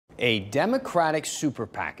A Democratic super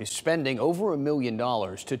PAC is spending over $1 million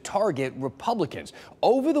to target Republicans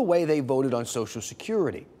over the way they voted on Social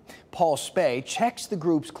Security. Paul Spey checks the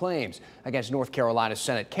group's claims against North Carolina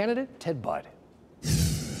Senate candidate Ted Budd.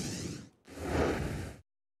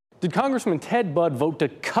 Did Congressman Ted Budd vote to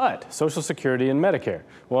cut Social Security and Medicare?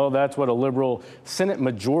 Well, that's what a liberal Senate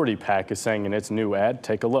Majority PAC is saying in its new ad.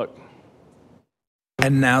 Take a look.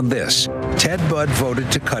 And now this. Ted Budd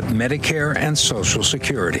voted to cut Medicare and Social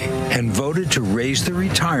Security and voted to raise the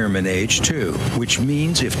retirement age, too, which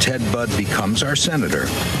means if Ted Budd becomes our senator,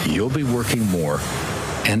 you'll be working more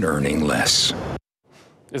and earning less.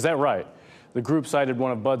 Is that right? The group cited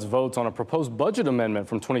one of Budd's votes on a proposed budget amendment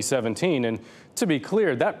from 2017, and to be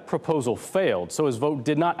clear, that proposal failed, so his vote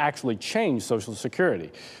did not actually change Social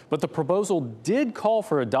Security. But the proposal did call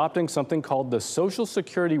for adopting something called the Social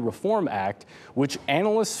Security Reform Act, which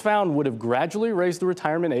analysts found would have gradually raised the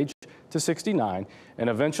retirement age to 69 and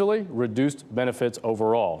eventually reduced benefits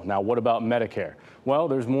overall. Now, what about Medicare? Well,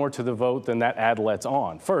 there's more to the vote than that ad lets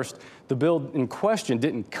on. First, the bill in question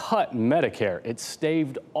didn't cut Medicare. It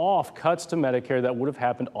staved off cuts to Medicare that would have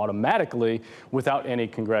happened automatically without any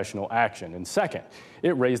congressional action. And second,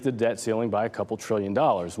 it raised the debt ceiling by a couple $1 trillion,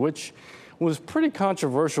 which was pretty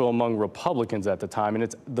controversial among Republicans at the time, and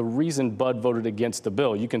it's the reason Budd voted against the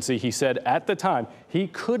bill. You can see he said at the time he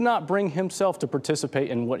could not bring himself to participate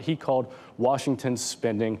in what he called Washington's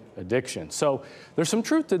spending addiction. So there's some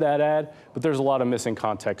truth to that ad, but there's a lot of missing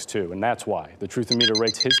context too, and that's why the Truth and Meter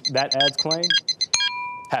rates that ad's claim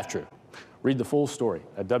half true. Read the full story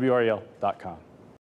at WRAL.com.